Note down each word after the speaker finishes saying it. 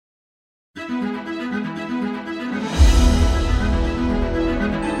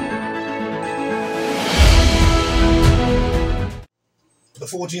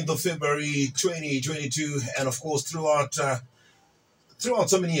14th of February 2022, and of course throughout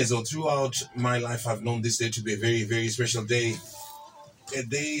so many years, or throughout my life, I've known this day to be a very, very special day. A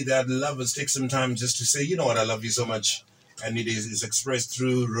day that lovers take some time just to say, you know what, I love you so much. And it is expressed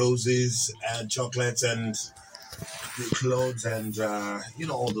through roses and chocolates and clothes and,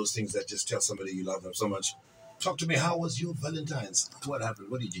 all those things that just tell somebody you love them so much. Talk to me, how was your Valentine's? What happened?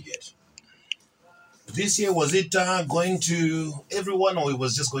 What did you get? This year, was it going to everyone, or it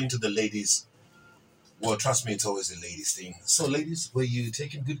was just going to the ladies? Well, trust me, it's always a ladies thing. So, ladies, were you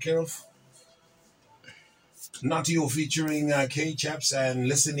taken good care of? Natio featuring K-Chaps. And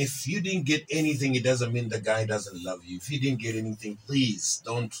listen, if you didn't get anything, it doesn't mean the guy doesn't love you. If you didn't get anything, please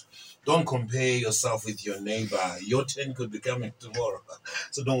don't compare yourself with your neighbor. Your turn could be coming tomorrow.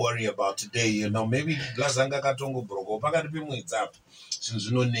 So don't worry about today. Maybe lazanga katongo broko pakati pemwedzi apa zvinhu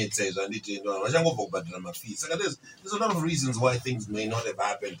zvinonetsa izvo handiti vachangobva kubhadhira mafees. There's a lot of reasons why things may not have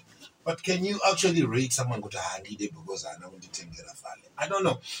happened. But can you actually rate someone kuti handide because hana kunditengera vale? I don't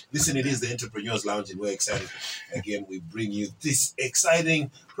know. Listen, it is the Entrepreneurs Lounge, and we're excited. Again, we bring you this exciting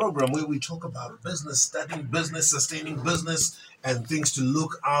program where we talk about business, studying business, sustaining business, and things to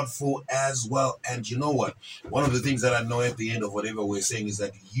look out for as well. And you know what? One of the things that I know at the end of whatever we're saying is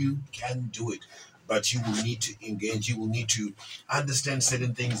that you can do it. But you will need to engage. You will need to understand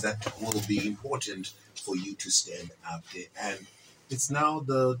certain things that will be important for you to stand out there. And it's now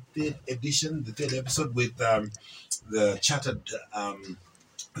the third episode with the chartered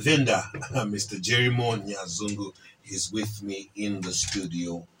vendor, Mr. Jerimo Nyazungu, is with me in the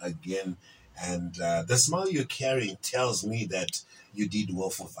studio again. And the smile you're carrying tells me that you did well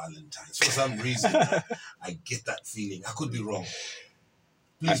for Valentine's. For some reason, I get that feeling. I could be wrong.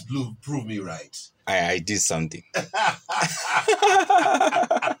 Please prove me right. I did something. We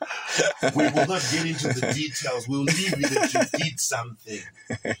will not get into the details. We'll leave it that you did something.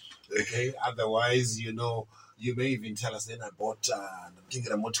 Okay? Otherwise, you may even tell us, then I bought, I'm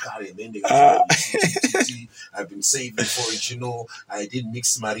thinking about car, and then they I've been saving for it, I didn't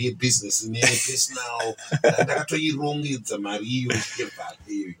mix Maria business in any place now. Wrong, it's a Maria.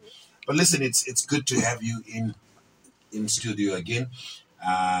 But listen, it's good to have you in studio again.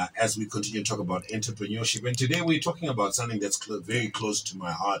 As we continue to talk about entrepreneurship. And today we're talking about something that's very close to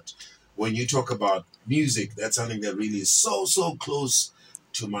my heart. When you talk about music, that's something that really is so, so close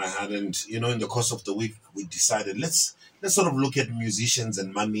to my heart. And, in the course of the week, we decided let's sort of look at musicians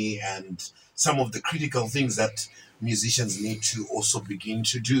and money and some of the critical things that musicians need to also begin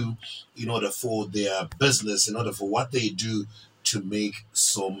to do in order for their business, in order for what they do to make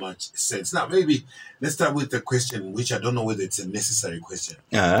so much sense. Now, maybe let's start with the question, which I don't know whether it's a necessary question.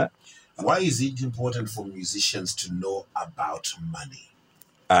 Why is it important for musicians to know about money?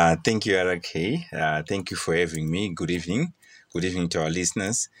 Thank you, RK. Thank you for having me. Good evening. Good evening to our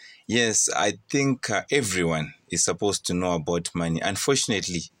listeners. Yes, I think everyone is supposed to know about money.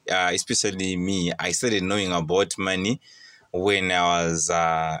 Unfortunately, especially me, I started knowing about money when I was,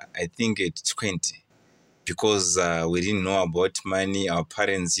 I think, at 20. Because we didn't know about money, our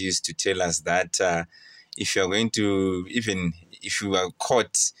parents used to tell us that if you are going to, even if you are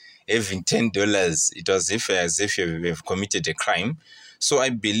caught having $10, it was as if you have committed a crime. So I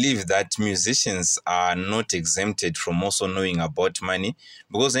believe that musicians are not exempted from also knowing about money,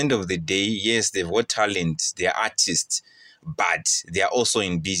 because at the end of the day, yes, they've got talent, they're artists, but they are also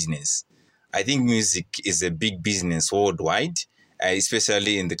in business. I think music is a big business worldwide.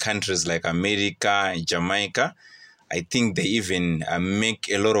 Especially in the countries like America, Jamaica. I think they even make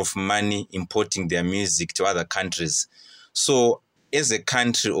a lot of money importing their music to other countries. So as a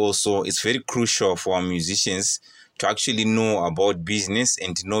country also, it's very crucial for our musicians to actually know about business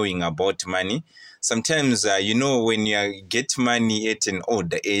and knowing about money. Sometimes, when you get money at an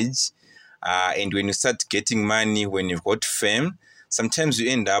older age, and when you start getting money when you've got fame, sometimes you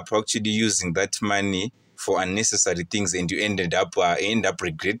end up actually using that money for unnecessary things, and you end up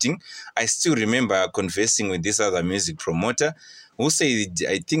regretting. I still remember conversing with this other music promoter who said,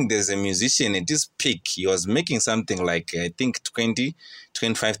 I think there's a musician at his peak, he was making something like, I think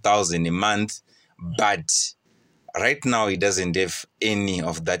 25,000 a month, but right now he doesn't have any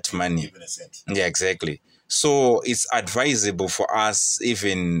of that money. Yeah, exactly. So it's advisable for us,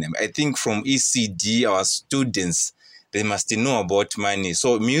 even, I think from ECD, our students, they must know about money.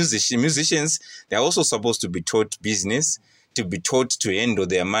 So musicians, they're also supposed to be taught business, to be taught to handle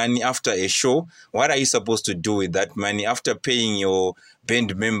their money after a show. What are you supposed to do with that money? After paying your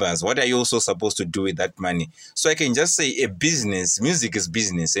band members, what are you also supposed to do with that money? So I can just say a business, music is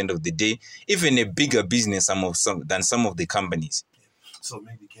business, end of the day, even a bigger business than some of the companies. So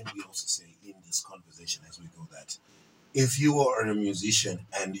maybe can we also say in this conversation as we go that if you are a musician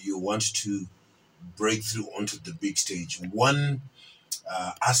and you want to break through onto the big stage, one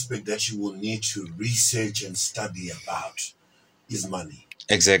aspect that you will need to research and study about is money.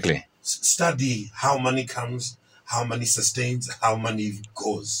 Exactly. Study how money comes, how money sustains, how money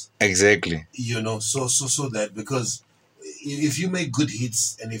goes. Exactly. You know, so that, because if you make good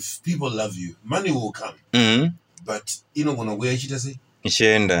hits and if people love you, money will come. Mm-hmm. But you know, gonna wear it.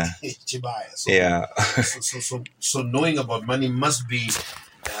 Ishenda. So, Yeah. so knowing about money must be.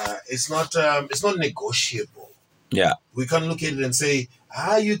 It's not negotiable. Yeah. We can't look at it and say,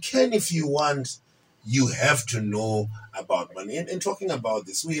 you can if you want. You have to know about money. And talking about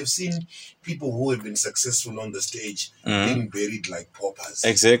this, we have seen people who have been successful on the stage being buried like paupers.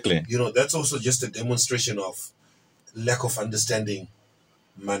 Exactly. You know, that's also just a demonstration of lack of understanding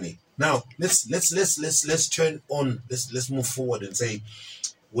money. Now, let's turn on. Let's move forward and say,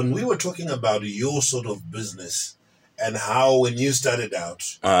 when we were talking about your sort of business and how when you started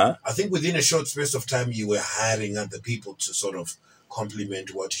out, I think within a short space of time you were hiring other people to sort of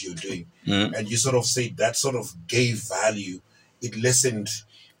complement what you're doing, and you sort of said that sort of gave value. It lessened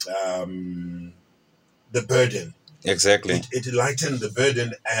the burden. Exactly. It lightened the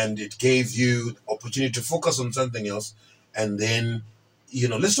burden and it gave you opportunity to focus on something else. And then, you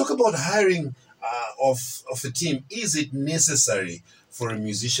know, let's talk about hiring of a team. Is it necessary for a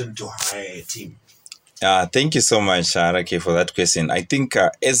musician to hire a team? Thank you so much, Arake, for that question. I think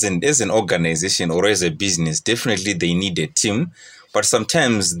as an organization or as a business, definitely they need a team. But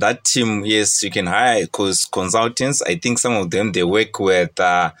sometimes that team, yes, you can hire consultants. I think some of them, they work with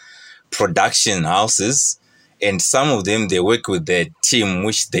production houses, and some of them, they work with the team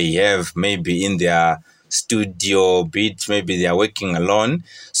which they have maybe in their studio, maybe they are working alone.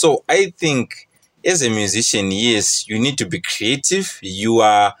 So I think as a musician, yes, you need to be creative. You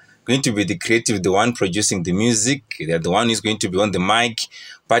are going to be the creative, the one producing the music, the one who's going to be on the mic,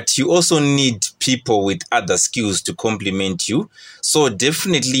 but you also need people with other skills to complement you. So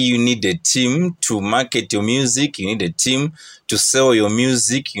definitely you need a team to market your music, you need a team to sell your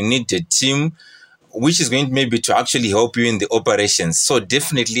music, you need a team which is going maybe to actually help you in the operations. So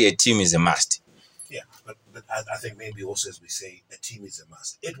definitely a team is a must. Yeah, but I think maybe also, as we say, a team is a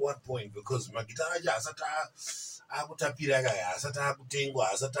must. At what point? Because when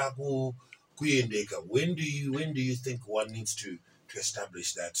do you think one needs to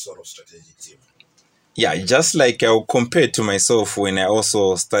establish that sort of strategic team? Yeah, just like I'll compare to myself when I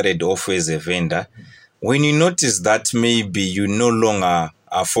also started off as a vendor. When you notice that maybe you no longer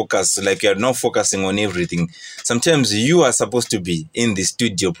are focused, like you're not focusing on everything. Sometimes you are supposed to be in the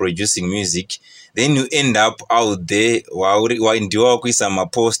studio producing music, then you end up out there, some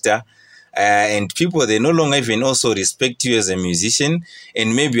poster, and people, they no longer even also respect you as a musician,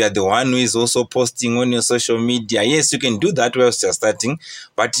 and maybe you're the one who is also posting on your social media. Yes, you can do that whilst you're starting,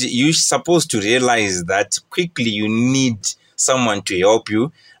 but you're supposed to realize that quickly you need someone to help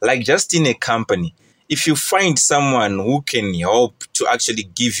you, like just in a company. If you find someone who can help to actually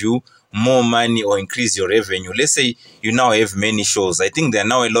give you more money or increase your revenue, let's say you now have many shows. I think there are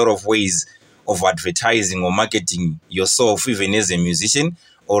now a lot of ways of advertising or marketing yourself, even as a musician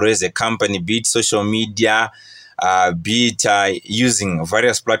or as a company, be it social media, be it using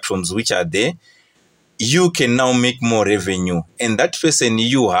various platforms which are there. You can now make more revenue. And that person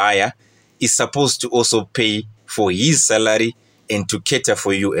you hire is supposed to also pay for his salary and to cater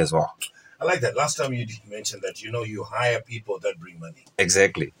for you as well. I like that. Last time you mentioned that, you know, you hire people that bring money.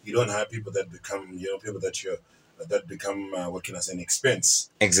 Exactly. You don't hire people that become, you know, people that become, what can I say, an expense.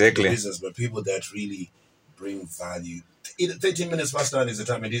 Exactly. To the business, but people that really bring value. 13 minutes past 9 is the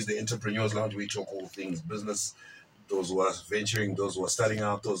time. It is the Entrepreneurs Lounge. We talk all things business. Those who are venturing, those who are starting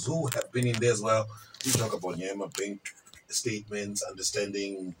out, those who have been in there as well. We talk about Nyama bank statements,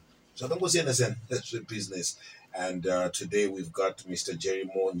 understanding. So don't go see understand that's the business. And today we've got Mr. Jerry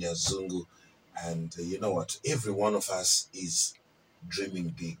Moore Nyazungu. And you know what? Every one of us is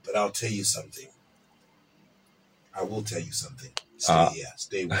dreaming big. But I'll tell you something. I will tell you something. Stay here.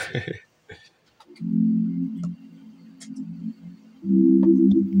 Stay with me.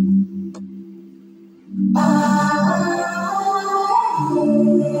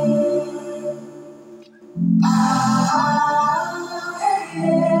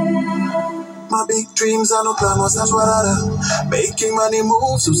 My big dreams are no plan, was not what making money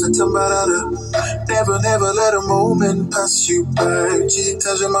moves, who's a tambarada. Never let a moment pass you by.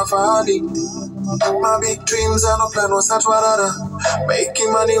 Chitaja mafani. My big dreams are no plan, was not what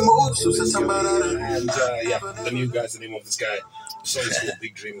making money moves, who's a tambarada. And yeah, the new guy's the name of this guy. The song is called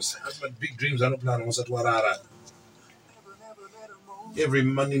Big Dreams. Husband, big dreams are no plan, was not what. Every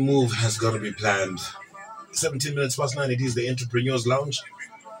money move has got to be planned. 17 minutes past 9, it is the Entrepreneurs Lounge.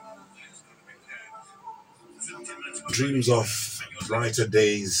 Dreams of brighter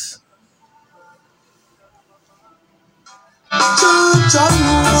days.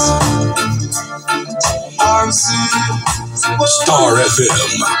 Star FM.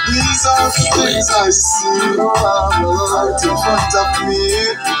 These are the things I see right in front of me.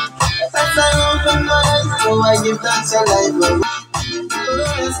 As I open my eyes, so I give thanks alive.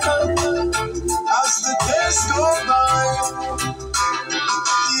 As the days go by,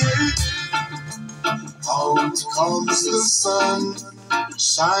 out comes the sun,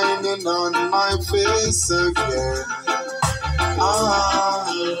 shining on my face again.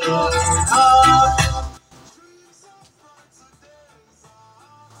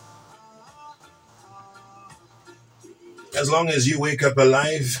 As long as you wake up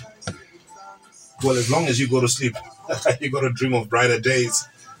alive, well, as long as you go to sleep, you got to dream of brighter days.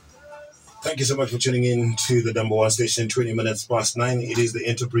 Thank you so much for tuning in to the number one station, 20 minutes past 9. It is the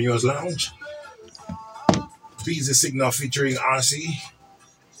Entrepreneurs Lounge. Busy Signal featuring RC.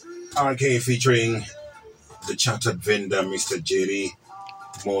 RK featuring the chartered vendor, Mr. Jerry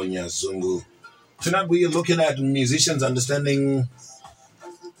Monya Zungu. Tonight we are looking at musicians understanding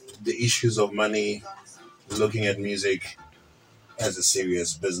the issues of money, looking at music as a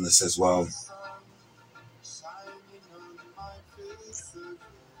serious business as well.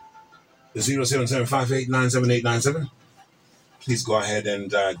 The 0775897897. Please go ahead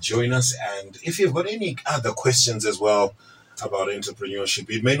and join us. And if you've got any other questions as well about entrepreneurship,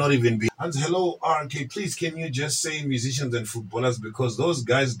 it may not even be. And hello, RK, please can you just say musicians and footballers, because those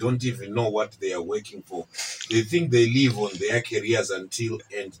guys don't even know what they are working for. They think they live on their careers until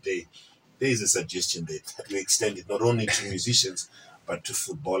end day. There is a suggestion that we extend it not only to musicians but to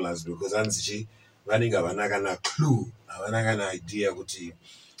footballers, because Anzi running a clue, an idea what he.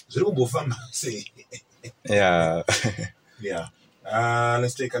 Yeah. Yeah.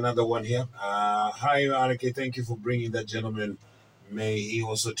 Let's take another one here. Hi, RK. Thank you for bringing that gentleman. May he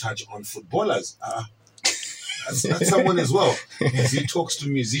also touch on footballers. That's someone as well. As he talks to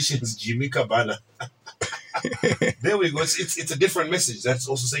musicians, Jimmy Cabana. There we go. It's a different message. That's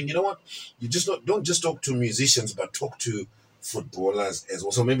also saying, you know what? You just don't just talk to musicians, but talk to footballers as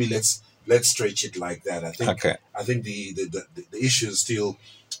well. So maybe let's stretch it like that. I think the issues still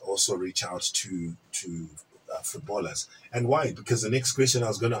also reach out to footballers. And why? Because the next question I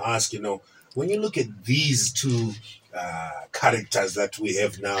was going to ask, when you look at these two characters that we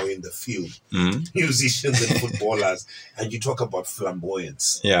have now in the field, musicians and footballers, and you talk about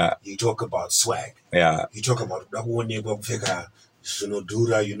flamboyance, you talk about swag, you talk about Fambane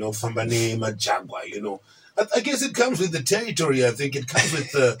Majagua, I guess it comes with the territory. I think it comes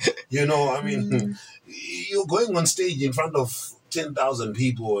with the, you're going on stage in front of 10,000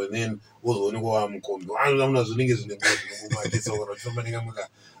 people, and then now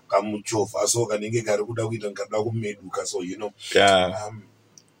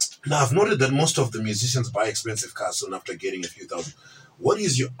I've noted that most of the musicians buy expensive cars soon after getting a few thousand. What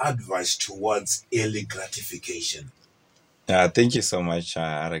is your advice towards early gratification? Thank you so much,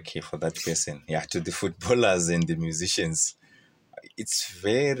 Araki, for that question. To the footballers and the musicians, it's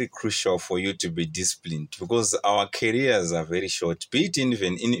very crucial for you to be disciplined, because our careers are very short, be it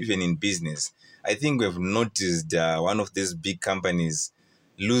even in business. I think we've noticed one of these big companies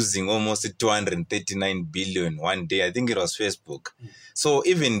losing almost 239 billion one day. I think it was Facebook. So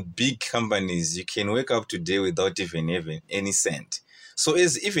even big companies, you can wake up today without even having any cent. So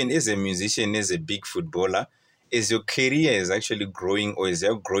even as a musician, as a big footballer, as your career is actually growing, or as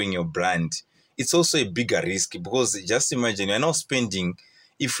you're growing your brand, it's also a bigger risk, because just imagine you're not spending,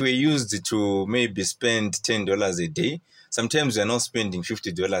 if we're used to maybe spend $10 a day, sometimes you're not spending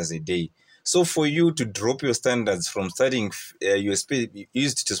 $50 a day. So for you to drop your standards from starting, you're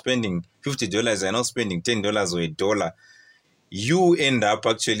used to spending $50 and not spending $10 or $1, you end up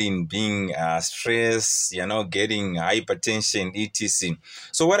actually in being stressed, getting hypertension, etc.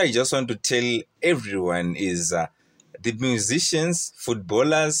 So what I just want to tell everyone is the musicians,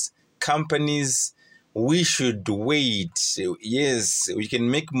 footballers, companies, we should wait. Yes, we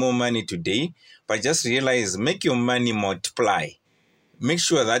can make more money today, but just realize, make your money multiply. Make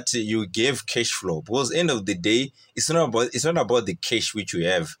sure that you give cash flow, because end of the day, it's not about the cash which you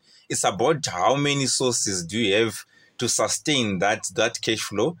have. It's about how many sources do you have to sustain that cash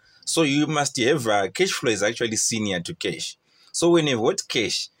flow. So you must have cash flow is actually senior to cash. So when you have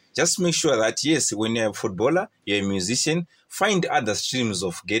cash, just make sure that, yes, when you're a footballer, you're a musician, find other streams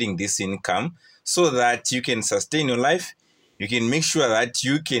of getting this income so that you can sustain your life. You can make sure that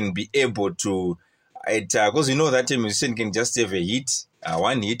you can be able to, because you know that a musician can just have a hit,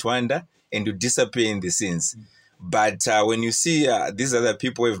 one hit wonder, and you disappear in the scenes. But when you see these other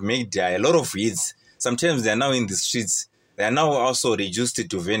people have made a lot of hits, sometimes they are now in the streets. They are now also reduced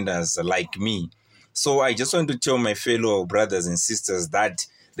to vendors like me. So I just want to tell my fellow brothers and sisters that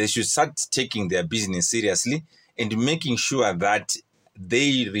they should start taking their business seriously and making sure that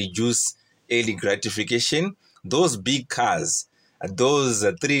they reduce early gratification. Those big cars, those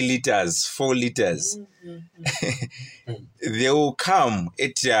 3 liters, 4 liters, they will come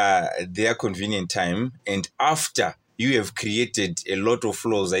at their convenient time, and after you have created a lot of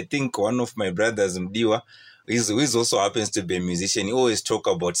flaws. I think one of my brothers, Mdiwa, who also happens to be a musician, he always talk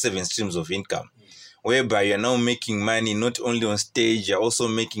about 7 streams of income, whereby you're now making money not only on stage, you're also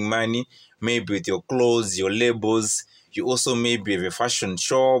making money maybe with your clothes, your labels. You also maybe have a fashion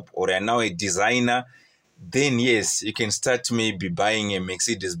shop, or you're now a designer. Then yes, you can start maybe buying a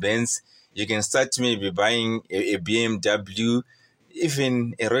Mercedes-Benz. You can start maybe buying a BMW,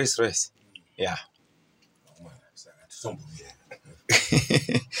 even a Rolls-Royce. Yeah.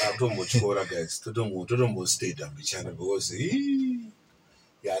 Guys, to stay down because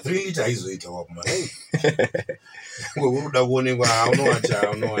yeah, 3 liters is it up, man.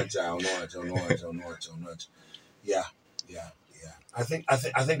 Yeah. I think,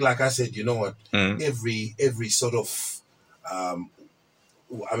 like I said, you know what? Every sort of, I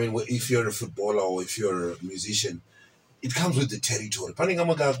mean, if you're a footballer or if you're a musician, it comes with the territory.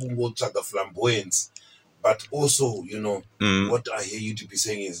 Flamboyance, but also, you know, what I hear you to be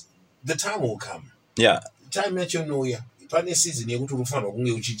saying is the time will come. Yeah. Time that you know, yeah. Season you to find a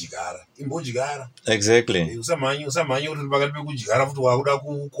exactly. You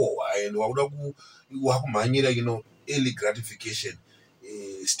know, early gratification.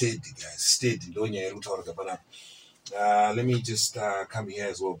 Steady, guys. Steady. Let me just come here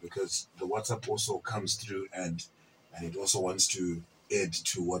as well, because the WhatsApp also comes through and it also wants to add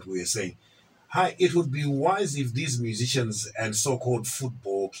to what we are saying. Hi, it would be wise if these musicians and so-called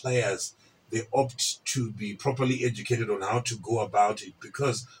football players, they opt to be properly educated on how to go about it,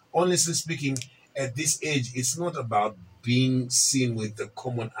 because honestly speaking, at this age, it's not about being seen with the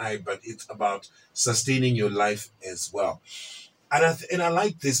common eye, but it's about sustaining your life as well. And I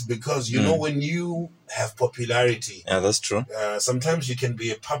like this because, you know, when you have popularity, yeah, that's true. Sometimes you can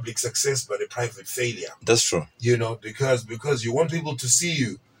be a public success but a private failure. That's true. You know, because you want people to see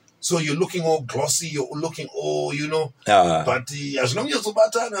you. So you're looking all glossy, you're looking all, you know. But as long as you're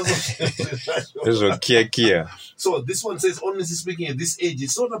So this one says, honestly speaking, at this age,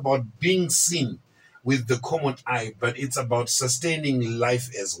 it's not about being seen with the common eye, but it's about sustaining life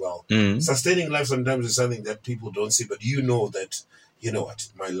as well. Sustaining life sometimes is something that people don't see, but you know that, you know what,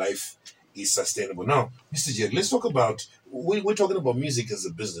 my life is sustainable. Now, Mr. J, let's talk about, we're talking about music as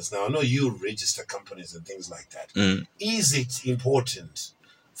a business. Now, I know you register companies and things like that. Is it important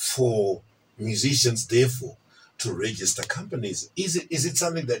for musicians, therefore, to register companies? Is it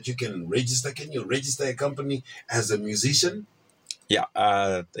something that you can register? Can you register a company as a musician? Yeah,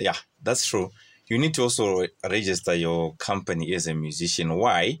 that's true. You need to also register your company as a musician.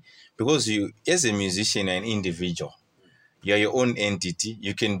 Why? Because you, as a musician, are an individual. You are your own entity.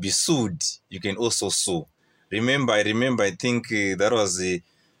 You can be sued. You can also sue. I think that was the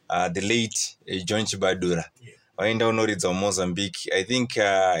late John Chibadura. I don't know, it's Mozambique. I think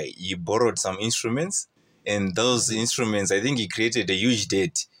he borrowed some instruments, and those instruments, I think he created a huge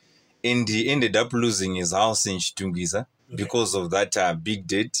debt, and he ended up losing his house in Chitungiza because of that big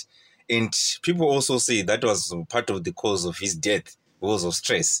debt. And people also say that was part of the cause of his death, because of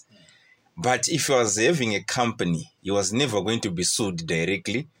stress. But if he was having a company, he was never going to be sued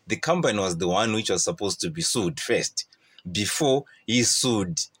directly. The company was the one which was supposed to be sued first, before he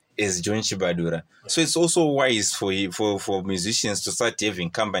sued as John Chibadura. So it's also wise for musicians to start having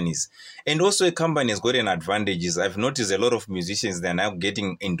companies. And also a company has got an advantage. I've noticed a lot of musicians, they're now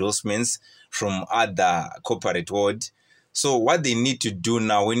getting endorsements from other corporate world. So what they need to do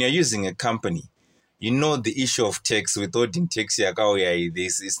now, when you're using a company, you know the issue of tax, withholding tax,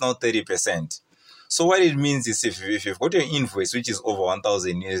 it's now 30%. So what it means is if you've got an invoice which is over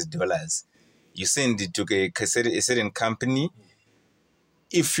 $1,000, you send it to a certain company.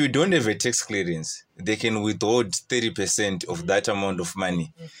 If you don't have a tax clearance, they can withhold 30% of that amount of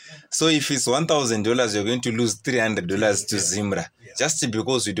money. So if it's $1,000, you're going to lose $300 to Zimra, just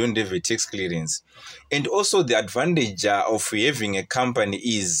because you don't have a tax clearance. And also the advantage of having a company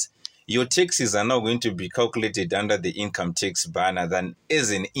is your taxes are now going to be calculated under the income tax banner than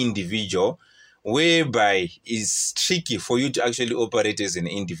as an individual, whereby it's tricky for you to actually operate as an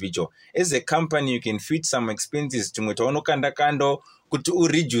individual. As a company, you can fit some expenses to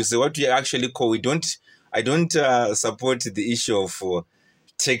reduce what we actually call. I don't support the issue of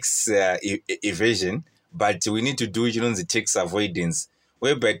tax evasion, but we need to do it on the tax avoidance,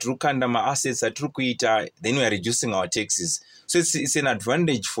 whereby through kanda assets at then we are reducing our taxes. So it's an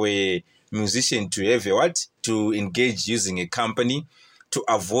advantage for a musician to have to engage using a company to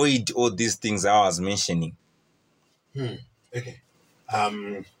avoid all these things I was mentioning. Okay.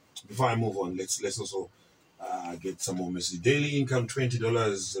 Before I move on, let's also get some more message. Daily income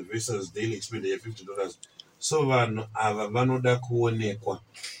 $20 versus daily expenditure $50. So vanoda kuonekwa.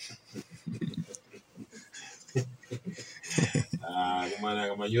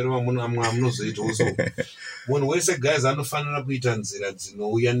 Munhu wese guys anofanira kuita nzira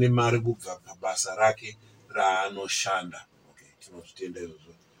dzinouya nemari kubva pabasa rake raanoshanda. Okay, tinozvitenda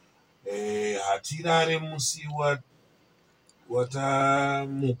izvozvo. Hatirare musi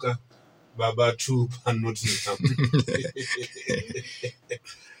watamuka baba tu panotinam.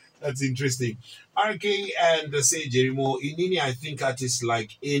 That's interesting. RK and say Jerimo, Inini, I think artists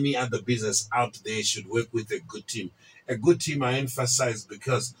like any other business out there should work with a good team. A good team, I emphasize,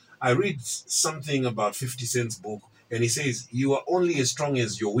 because I read something about 50 Cent's book, and he says, you are only as strong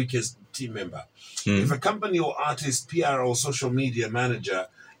as your weakest team member. If a company or artist, PR or social media manager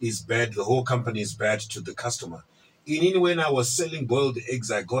is bad, the whole company is bad to the customer. Inini, when I was selling boiled eggs,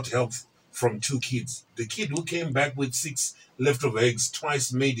 I got help from 2 kids. The kid who came back with 6 leftover eggs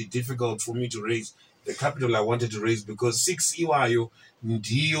twice made it difficult for me to raise the capital I wanted to raise, because 6 iwayo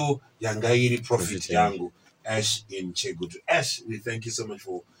ndiyo yangairi profit yangu. Ash in Chegutu. Ash, we thank you so much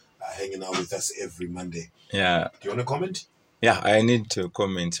for hanging out with us every Monday. Yeah. Do you want to comment? Yeah, I need to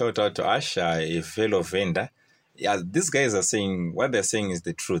comment. Shout out to Ash, a fellow vendor. Yeah, these guys are saying, what they're saying is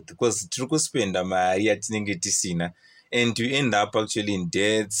the truth, because truku spenda and you end up actually in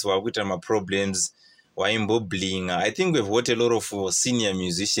debts, problems, bullying. I think we've got a lot of senior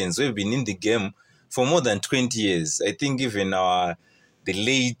musicians who have been in the game for more than 20 years. I think even the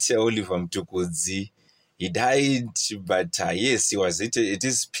late Oliver Mtukudzi, he died, but yes, he was at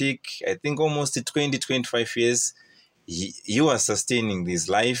his peak. I think almost 20-25 years, he was sustaining this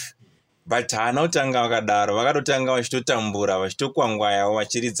life. But anotanga vakadaro vakatotanga vachitotambura vachitokwangwaya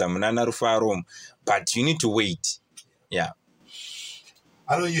vachiridza munana rufarom, but you need to wait. Yeah.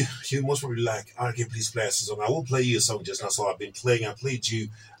 I know you most probably like, RK, please play us a song. I will play you a song just now. So I've been playing. I played you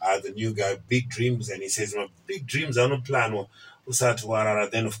the new guy, Big Dreams, and he says, my big dreams are not plan.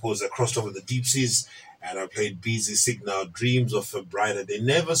 Then, of course, I crossed over the deep seas, and I played Busy Signal, Dreams of a Brighter Day.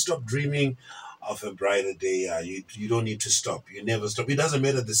 Never stop dreaming of a brighter day. You don't need to stop. You never stop. It doesn't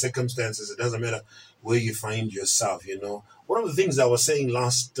matter the circumstances. It doesn't matter where you find yourself, you know. One of the things I was saying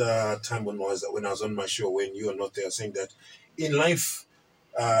last time when I was on my show, when you were not there, saying that in life,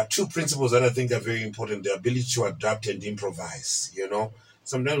 2 principles that I think are very important: the ability to adapt and improvise, you know.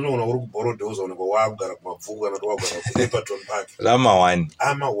 Sometimes no one borrow those on I'm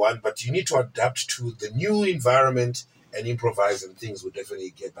one, but you need to adapt to the new environment and improvise, and things will definitely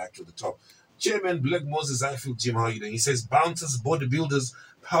get back to the top. Chairman Black Moses, I feel Jim, how are you doing? He says, bouncers, bodybuilders,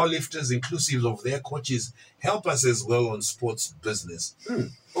 powerlifters, inclusive of their coaches, help us as well on sports business.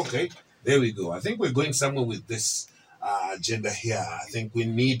 Okay, there we go. I think we're going somewhere with this agenda here. I think we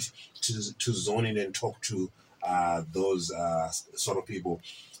need to zone in and talk to those sort of people.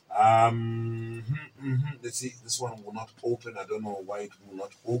 Let's see. This one will not open. I don't know why it will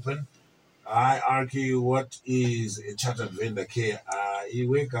not open. I RK, what is a chartered vendor care?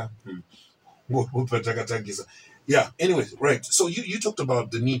 Iweka. Yeah, anyways, right. So you talked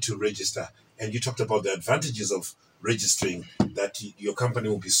about the need to register, and you talked about the advantages of registering, that your company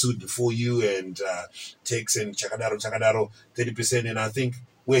will be sued before you, and takes in chakadaro 30%. And I think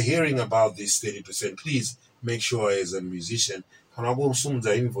we're hearing about this 30%. Please make sure, as a musician,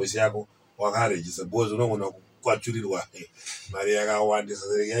 invoice yako wakaregister, because kwachurirwa mari yakawandisa.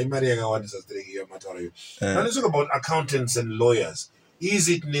 Now let's talk about accountants and lawyers. Is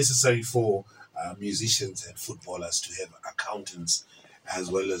it necessary for musicians and footballers to have accountants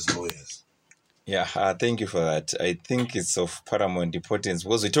as well as lawyers? Yeah, thank you for that. I think it's of paramount importance,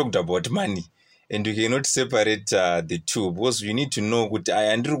 because we talked about money, and you cannot separate the two, because you need to know what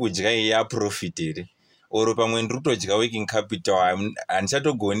I andiri kudya ya profit or pamwe ndiri kutodya working capital.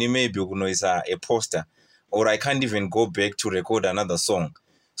 Handichatogoni maybe kunoisa a poster, or I can't even go back to record another song.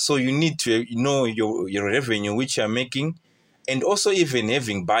 So you need to know your revenue which you're making, and also even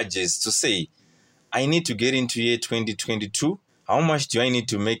having budgets to say, I need to get into year 2022. How much do I need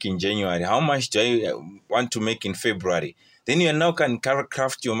to make in January? How much do I want to make in February? Then you now can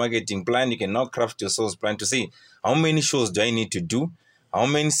craft your marketing plan. You can now craft your sales plan to say, how many shows do I need to do? How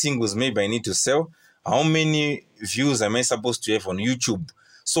many singles maybe I need to sell? How many views am I supposed to have on YouTube?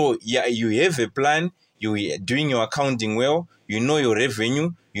 So yeah, you have a plan. you are doing your accounting well, you know your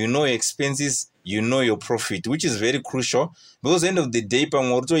revenue, you know your expenses, you know your profit, which is very crucial, because at the end of the day,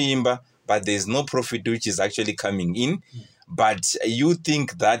 but there's no profit which is actually coming in. But you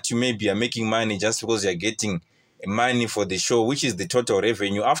think that you maybe are making money just because you're getting money for the show, which is the total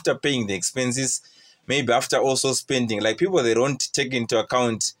revenue after paying the expenses, maybe after also spending. Like people, they don't take into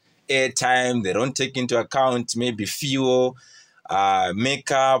account airtime, they don't take into account maybe fuel,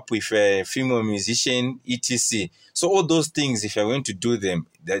 makeup with a female musician, etc. So all those things, if you're going to do them,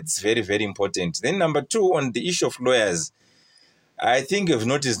 that's very, very important. Then number two, on the issue of lawyers, I think I've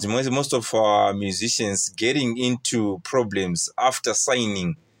noticed most of our musicians getting into problems after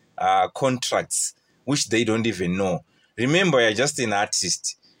signing contracts, which they don't even know. Remember, you're just an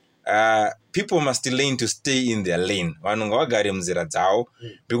artist. People must learn to stay in their lane.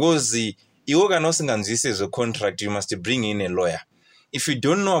 Because the contract, you must bring in a lawyer. If you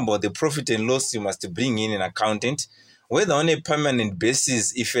don't know about the profit and loss, you must bring in an accountant. Whether on a permanent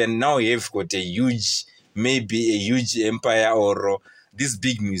basis, if now you have got maybe a huge empire or these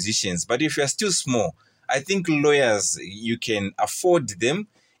big musicians. But if you're still small, I think lawyers, you can afford them.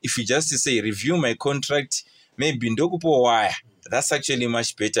 If you just say, review my contract, maybe ndokupo wire. That's actually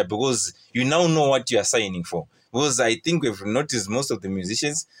much better because you now know what you are signing for. Because I think we've noticed most of the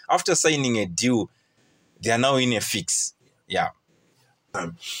musicians, after signing a deal, they are now in a fix. Yeah.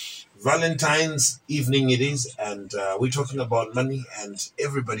 Valentine's evening it is, and we're talking about money, and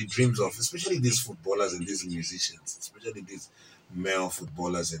everybody dreams of, especially these footballers and these musicians, especially these male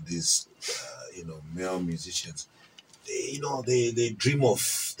footballers and these, male musicians. They dream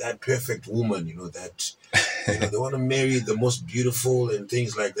of that perfect woman, that, they want to marry the most beautiful and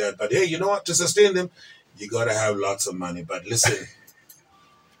things like that. But hey, you know what? To sustain them, you got to have lots of money. But listen,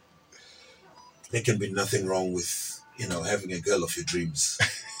 there can be nothing wrong with, having a girl of your dreams.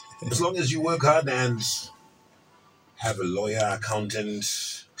 As long as you work hard and have a lawyer, accountant,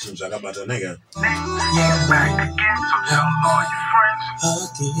 keeps what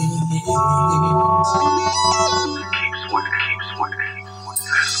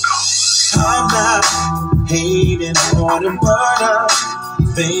let's go. I'm not hating on and burn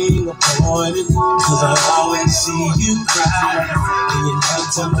finger pointed, cause I always see you cry, and you never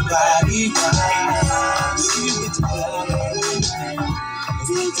tell nobody why. See you together.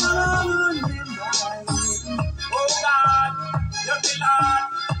 Oh God, you're the Lord.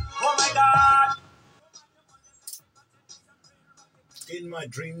 Oh my God. In my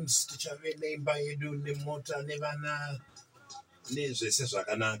dreams, tichave neighbor yedu nemota nevana nezve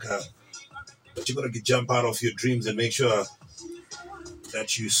sezvakanaka. But you gotta jump out of your dreams and make sure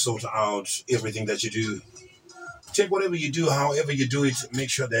that you sort out everything that you do. Check whatever you do, however you do it, make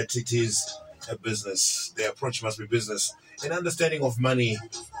sure that it is a business. The approach must be business. An understanding of money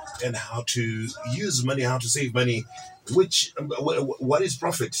and how to use money, how to save money. What is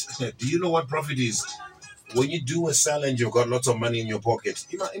profit? Do you know what profit is? When you do a sell and you've got lots of money in your pocket,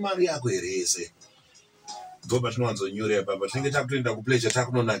 imali yako irese. Go back to one's on your but think it up to the pleasure.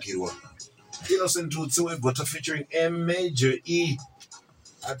 Innocent Tutsi got featuring M Major E.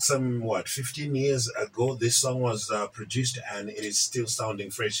 At some 15 years ago, this song was produced and it is still sounding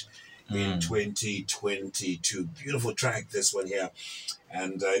fresh in 2022. Beautiful track, this one here,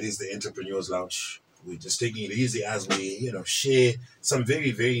 and it is the Entrepreneurs Lounge. We're just taking it easy as we, share some very,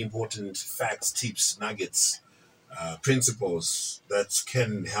 very important facts, tips, nuggets, principles that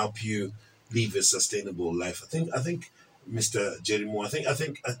can help you live a sustainable life. I think, Mr. Jerimo,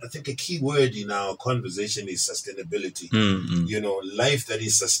 I think a key word in our conversation is sustainability. Life that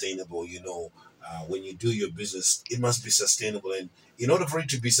is sustainable. When you do your business, it must be sustainable, and in order for it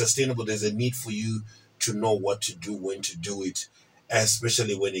to be sustainable, there's a need for you to know what to do, when to do it,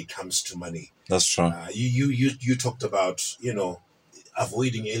 especially when it comes to money. That's true. You talked about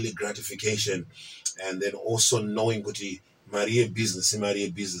avoiding early gratification, and then also knowing what Maria business,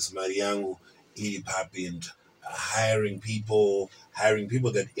 Mariangu, ili papi, and hiring people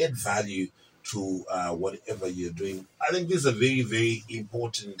that add value to whatever you're doing. I think these are very, very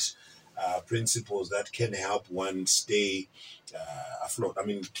important principles that can help one stay afloat. I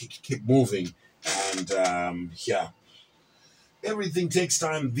mean, keep moving. And everything takes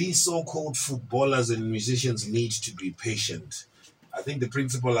time. These so-called footballers and musicians need to be patient. I think the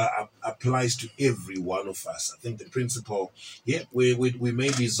principle applies to every one of us. I think the principle, we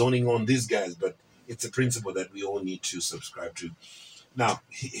may be zoning on these guys, but it's a principle that we all need to subscribe to. Now,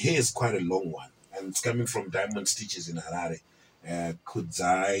 here's quite a long one, and it's coming from Diamond Stitches in Harare.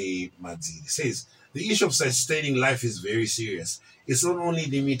 Kudzai Madziri says, the issue of sustaining life is very serious. It's not only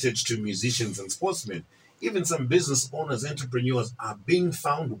limited to musicians and sportsmen. even some business owners, entrepreneurs are being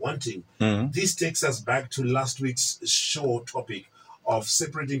found wanting. This takes us back to last week's show topic of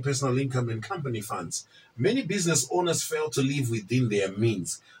separating personal income and company funds. Many business owners fail to live within their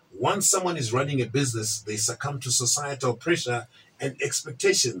means. Once someone is running a business, they succumb to societal pressure and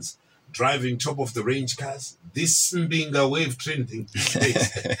expectations. Driving top-of-the-range cars, this Mbinga wave trending these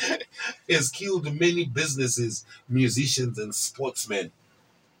days has killed many businesses, musicians, and sportsmen.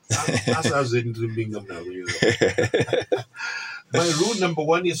 That's how in Mbinga now. You know. My rule number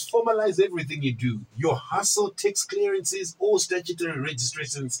one is formalize everything you do. Your hustle, tax clearances, all statutory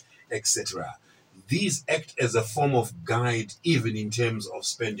registrations, etc. These act as a form of guide, even in terms of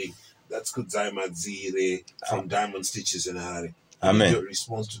spending. That's Kudzai Zire from Diamond Stitches in Harare. Amen. Your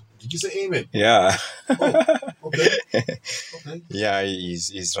response to, did you say amen? Yeah. Oh, okay. Okay. Yeah,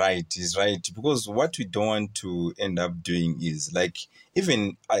 he's right. He's right. Because what we don't want to end up doing is like,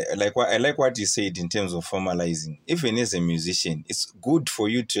 even I like what you said in terms of formalizing. Even as a musician, it's good for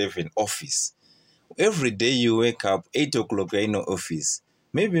you to have an office. Every day you wake up, 8 o'clock, you're in an office.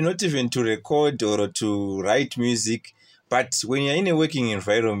 Maybe not even to record or to write music, but when you're in a working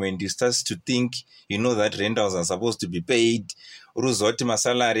environment, you start to think, you know, that rentals are supposed to be paid, and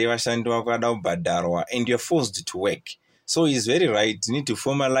you're forced to work. So he's very right. You need to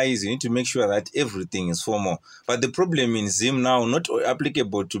formalize. You need to make sure that everything is formal. But the problem in Zim now, not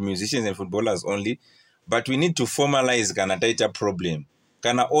applicable to musicians and footballers only, but we need to formalize kana taita problem.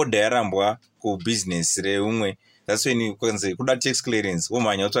 Kana order yarambwa ku business re umwe. That's when you can say kuda tax clearance.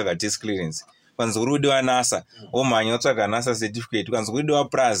 Omanya otsvaga tax clearance. Kwanza urudi wa NASA. Omanya otsvaga NASA certificate. Kwanza urudi wa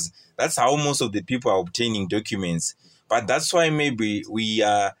PRAS. That's how most of the people are obtaining documents. But that's why maybe we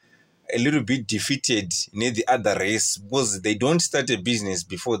are a little bit defeated near the other race, because they don't start a business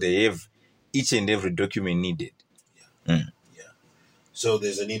before they have each and every document needed. Yeah. So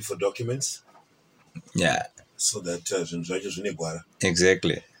there's a need for documents. Yeah. So that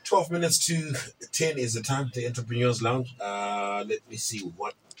Exactly. 12 minutes to 10 is the time. The Entrepreneurs Lounge. Let me see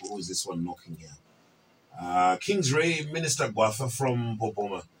who is this one knocking here. Kings Ray, Minister Gwafa from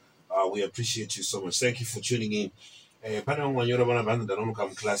Boboma. We appreciate you so much. Thank you for tuning in.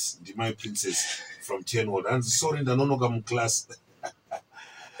 Class, my princess from Tianwood. And sorry, the class.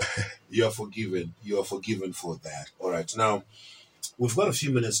 You are forgiven. You are forgiven for that. All right. Now, we've got a few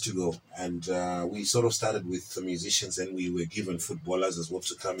minutes to go. And we sort of started with the musicians, and we were given footballers as well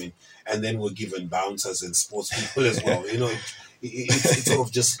to come in. And then we're given bouncers and sports people as well. You know, it sort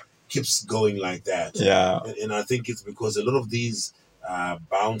of just keeps going like that. Yeah. And I think it's because a lot of these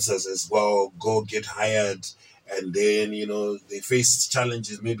bouncers as well get hired. And then, you know, they face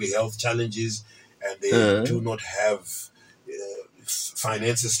challenges, maybe health challenges, and they do not have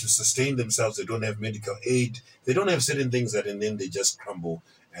finances to sustain themselves. They don't have medical aid. They don't have certain things and then they just crumble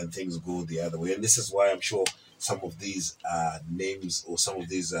and things go the other way. And this is why I'm sure some of these names or some of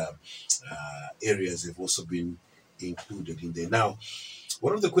these areas have also been included in there. Now,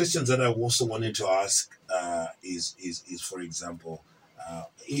 one of the questions that I also wanted to ask is, for example,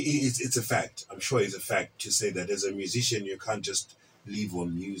 it's a fact. I'm sure it's a fact to say that as a musician, you can't just live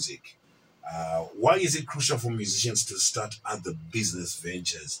on music. Why is it crucial for musicians to start other business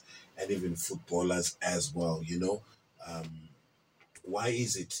ventures and even footballers as well? You know, why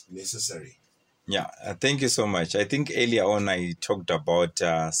is it necessary? Yeah, thank you so much. I think earlier on I talked about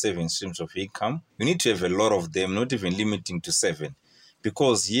 7 streams of income. You need to have a lot of them, not even limiting to 7.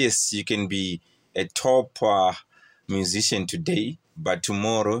 Because yes, you can be a top musician today, but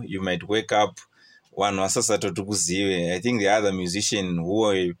tomorrow you might wake up one wasasato tukuziwe. I think the other musician who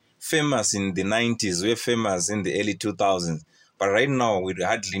were famous in the 90s were famous in the early 2000s, but right now we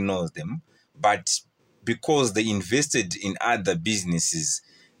hardly know them. But because they invested in other businesses,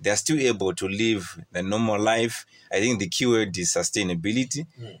 they're still able to live the normal life. I think the keyword is sustainability.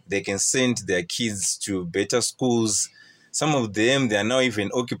 They can send their kids to better schools. Some of them, they are now even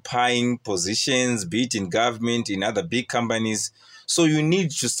occupying positions, be it in government, in other big companies. So you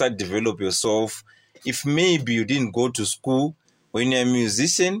need to start develop yourself. If maybe you didn't go to school, when you're a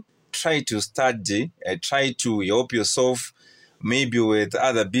musician, try to study, try to help yourself maybe with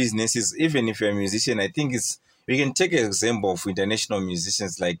other businesses. Even if you're a musician, I think we can take an example of international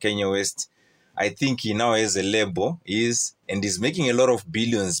musicians like Kanye West. I think he now has a label, and is making a lot of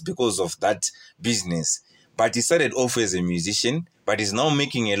billions because of that business. But he started off as a musician, but he's now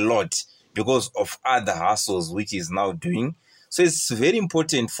making a lot because of other hustles which he's now doing. So it's very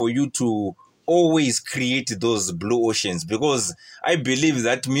important for you to always create those blue oceans, because I believe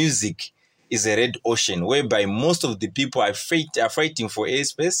that music is a red ocean whereby most of the people are fighting for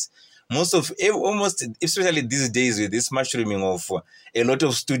airspace. Almost, especially these days with this mushrooming of a lot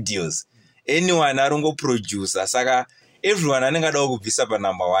of studios, anyone arongoproducer. Saka everyone anenge ada kubvisa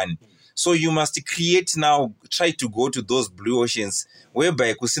number one. So you must create now, try to go to those blue oceans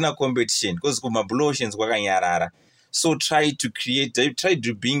whereby kusina competition, because kuma blue oceans kwakanyarara. So try to create, try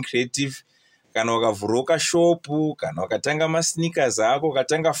to being creative. Kana ukavhuroka shopu, kana ukatanga masneakers ako,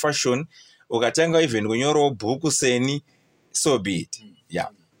 ukatanga fashion, ukatanga even kunyorawo bhuku seni, so be it. Yeah.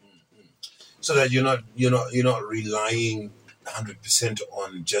 So that you're not relying 100%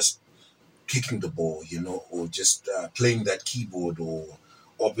 on just kicking the ball, or just playing that keyboard or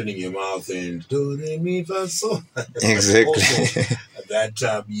opening your mouth and do re mi fa so. Exactly. Also,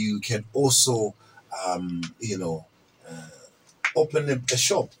 that you can also open a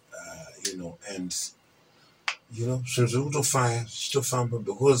shop, and fire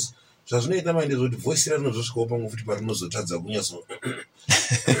because zvazvinoita manje kuti voice ranozosvikawo pamwe futi parinozotadza kunyaso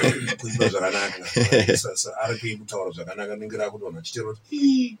kuimba zvakanaka arikei kutaura zvakanaka ningira kuti vanhu vachitero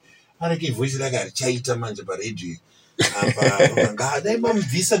kuti arikei voice rake harichaita manje paredhiyo apa ngadai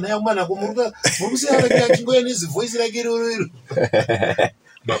mamubvisa naye kumanako muri kusiya arikei achingoya nezivoice rake iroro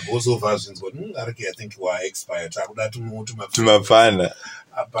mabhosi ovha zvinzwa arikei I think waexpire takuda tumapana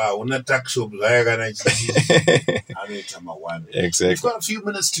apa una takshop zvaya kana chichi anoita ma1. Exactly. We've got a few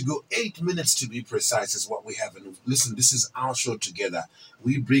minutes to go. 8 minutes to be precise is what we have. And listen, this is our show together.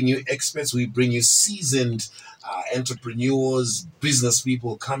 We bring you experts, we bring you seasoned entrepreneurs, business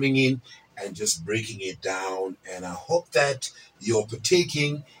people coming in and just breaking it down. And I hope that you're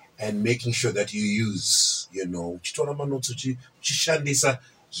partaking and making sure that you use, uchitora manotsi uchishandisa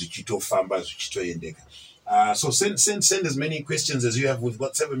zvichitofamba zvichitoendeka. So send as many questions as you have. We've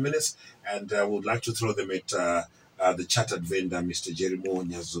got 7 minutes, and we would like to throw them at the chartered vendor, Mr. Jerimo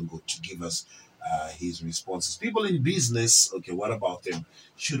Nyazungu, to give us his responses. People in business, okay, what about them?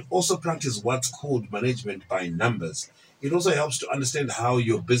 Should also practice what's called management by numbers. It also helps to understand how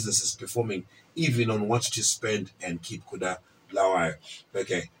your business is performing, even on what to spend and keep kuda lawai.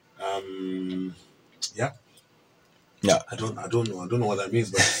 Okay, yeah. Yeah. I don't know what that means,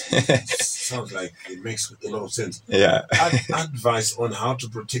 but it sounds like it makes a lot of sense. Yeah. Advice on how to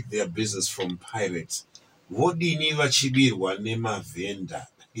protect their business from pirates. Vodini vachibirwa nemavhenda.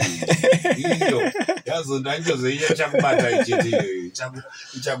 Iyo yazondanjozoiya chakubata ichiteyo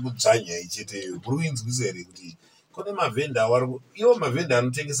ichakudzanya ichiteyo kuruinzwisere kuti kune mavhenda iwo mavhenda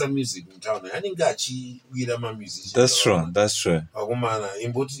anotengesa music mutown anenge achiwira mamusician. That's true. Akomana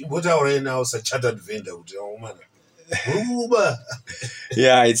imbotaurai nawo sachartered vendor kuti akomana.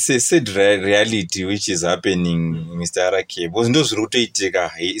 Yeah, it's a sad reality which is happening, Mr. Arake. Because those rotating,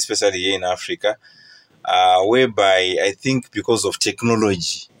 especially here in Africa, whereby I think because of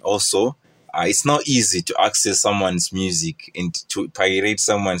technology also, it's not easy to access someone's music and to pirate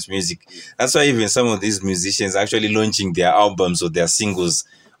someone's music. That's why even some of these musicians are actually launching their albums or their singles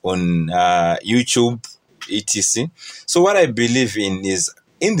on YouTube, etc. So what I believe in is,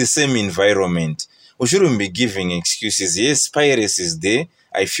 in the same environment, we shouldn't be giving excuses. Yes, piracy is there.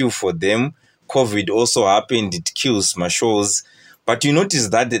 I feel for them. COVID also happened. It kills my shows. But you notice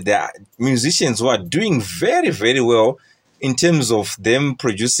that there are musicians who are doing very, very well in terms of them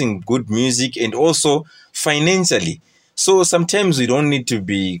producing good music and also financially. So sometimes we don't need to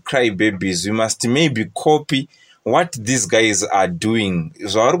be crybabies. We must maybe copy what these guys are doing.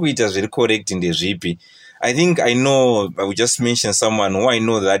 So it is very correct in the GP. I think I will just mention someone who I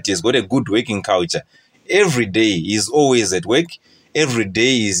know that has got a good working culture. Every day he's always at work. Every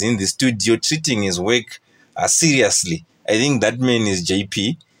day he's in the studio treating his work seriously. I think that man is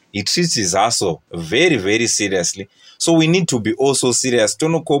JP. He treats his hustle very, very seriously. So we need to be also serious.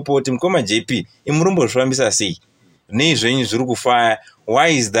 Tono kopo timkoma JP. Imurumbo shwambisa sei. Nei zvenyu zviri kufaya. Why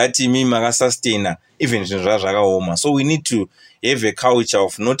is that imi makasustain even zvakaoma? So we need to have a culture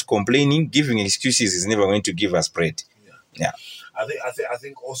of not complaining. Giving excuses is never going to give us bread. Yeah. I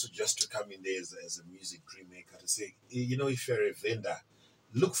think also just to come in there as a music premaker to say, if you're a vendor,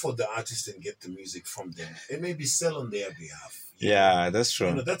 look for the artist and get the music from them. And maybe sell on their behalf. Yeah, that's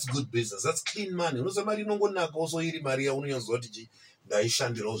true. That's good business. That's clean money. Somebody nongonaka also iri Maria uniyozoti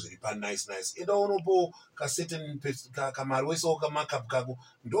ndaishandirawo zviri pa nice. Unopo ka certain kamari wese kamarkup kako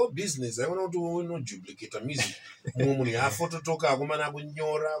ndo business. Aiona kuti unoduplicate music. Munhu yafototoka akomana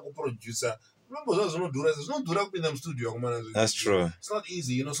kunyora kuproducer. That's true. It's not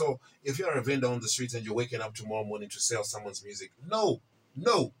easy, so if you're a vendor on the streets and you're waking up tomorrow morning to sell someone's music, no,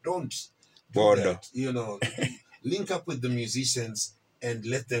 don't do that. Link up with the musicians and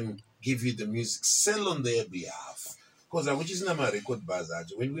let them give you the music, sell on their behalf. Because which is not my record bazaar.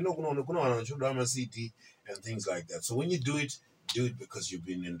 When we know a CD and things like that. So when you do it because you've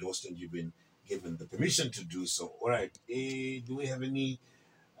been endorsed and you've been given the permission to do so. All right. Do we have any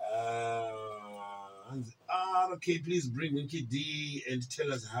Okay, please bring Winky D and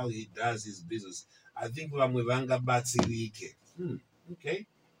tell us how he does his business. I think Wamwevanga Batsirike. Okay.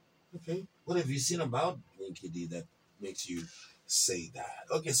 Okay. What have you seen about Winky D that makes you say that?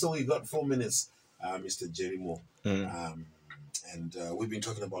 Okay, so we got 4 minutes, Mr. Jerry Moore. And we've been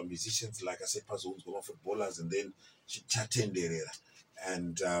talking about musicians, like I said, Puzzles, footballers, and then Chatendere.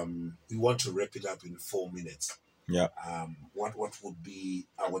 And we want to wrap it up in 4 minutes. Yeah. What would be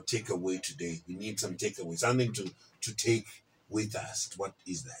our takeaway today? We need some takeaway, something to take with us. What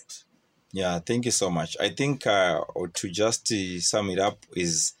is that? Yeah, thank you so much. I think to just sum it up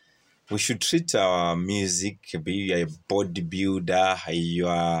is we should treat our music, be you a bodybuilder, you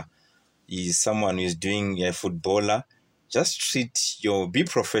are someone who is doing a footballer, just be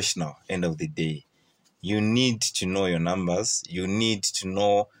professional, end of the day. You need to know your numbers. You need to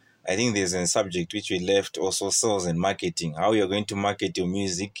know, I think there's a subject which we left, also sales and marketing, how you're going to market your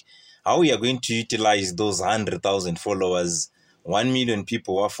music, how you're going to utilize those 100,000 followers, 1 million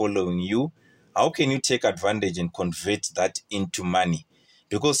people who are following you. How can you take advantage and convert that into money?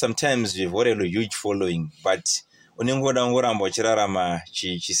 Because sometimes you've got a huge following, but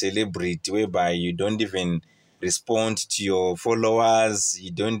celebrity whereby you don't even respond to your followers,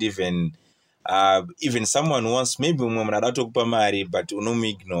 you don't even someone wants maybe but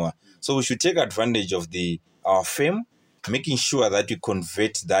ignore. So we should take advantage of our fame, making sure that we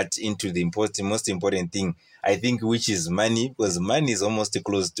convert that into the most important thing, I think, which is money, because money is almost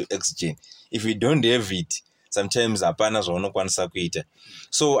close to oxygen. If we don't have it, sometimes our partners will not want to.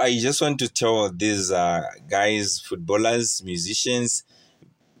 So I just want to tell these guys, footballers, musicians,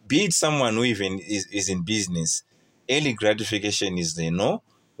 be it someone who even is in business, early gratification is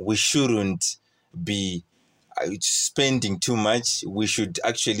we shouldn't be spending too much. We should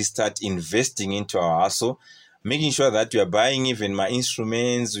actually start investing into our hustle, making sure that we are buying even my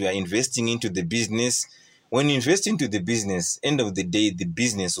instruments, we are investing into the business. When you invest into the business, end of the day, the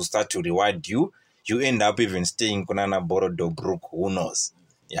business will start to reward you. You end up even staying Konana Borodo Brook, who knows?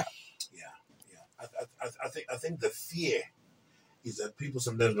 Yeah. I think the fear is that people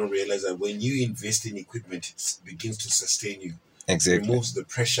sometimes don't realize that when you invest in equipment, it begins to sustain you. Exactly. It removes the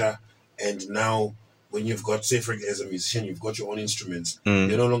pressure. And now when you've got, say, for as a musician, you've got your own instruments,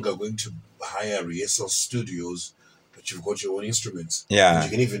 you're no longer going to hire rehearsal studios, but you've got your own instruments. Yeah. And you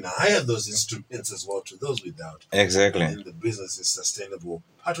can even hire those instruments as well to those without. Exactly. And the business is sustainable.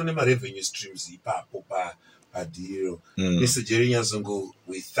 Revenue streams, Mr. Jerry Nyazungu,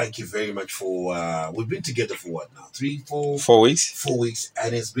 we thank you very much for, we've been together for what now? 4 weeks? 4 weeks,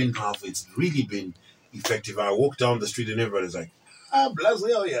 and it's been half. It's really been effective. I walk down the street and everybody's like,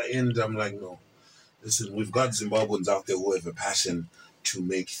 and I'm like, no. Listen, we've got Zimbabweans out there who have a passion to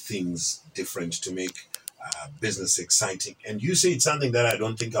make things different, to make business exciting. And you say it's something that I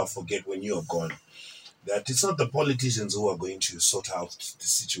don't think I'll forget when you're gone. That it's not the politicians who are going to sort out the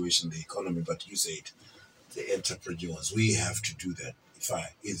situation, the economy, but you say it, the entrepreneurs. We have to do that.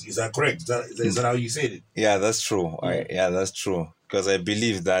 Is that correct? Is that how you said it? Yeah, that's true. That's true. Because I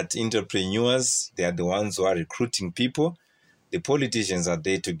believe that entrepreneurs, they are the ones who are recruiting people. The politicians are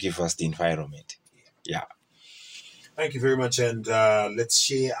there to give us the environment. Yeah. Thank you very much. And let's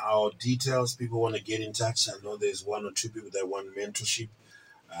share our details. People want to get in touch. I know there's 1 or 2 people that want mentorship,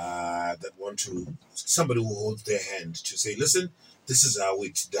 that want somebody who holds their hand to say, listen, this is how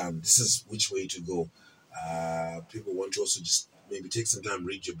it's done. This is which way to go. People want to also just maybe take some time,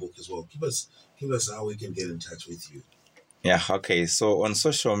 read your book as well. Give us how we can get in touch with you. Yeah, okay. So on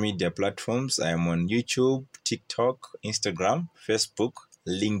social media platforms, I am on YouTube, TikTok, Instagram, Facebook,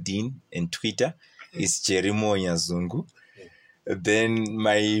 LinkedIn, and Twitter. It's Jerimo Nyazungu. Then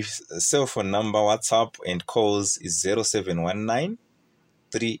my cell phone number, WhatsApp, and calls is 0719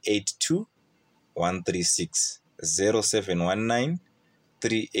 382 136. 0719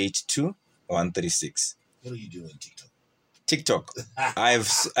 382 136. What are you doing on TikTok? TikTok. I've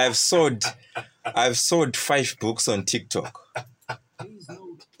sold 5 books on TikTok.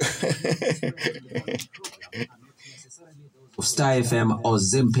 Of Star FM or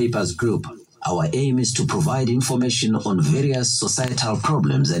Zim Papers Group, our aim is to provide information on various societal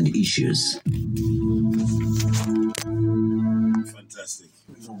problems and issues. Fantastic.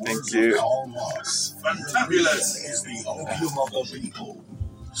 Thank you. Fantabulous. Is the opium of the people.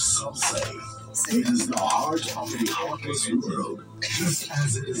 Some say it is the heart of a heartless world, just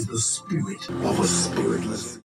as it is the spirit of a spiritless.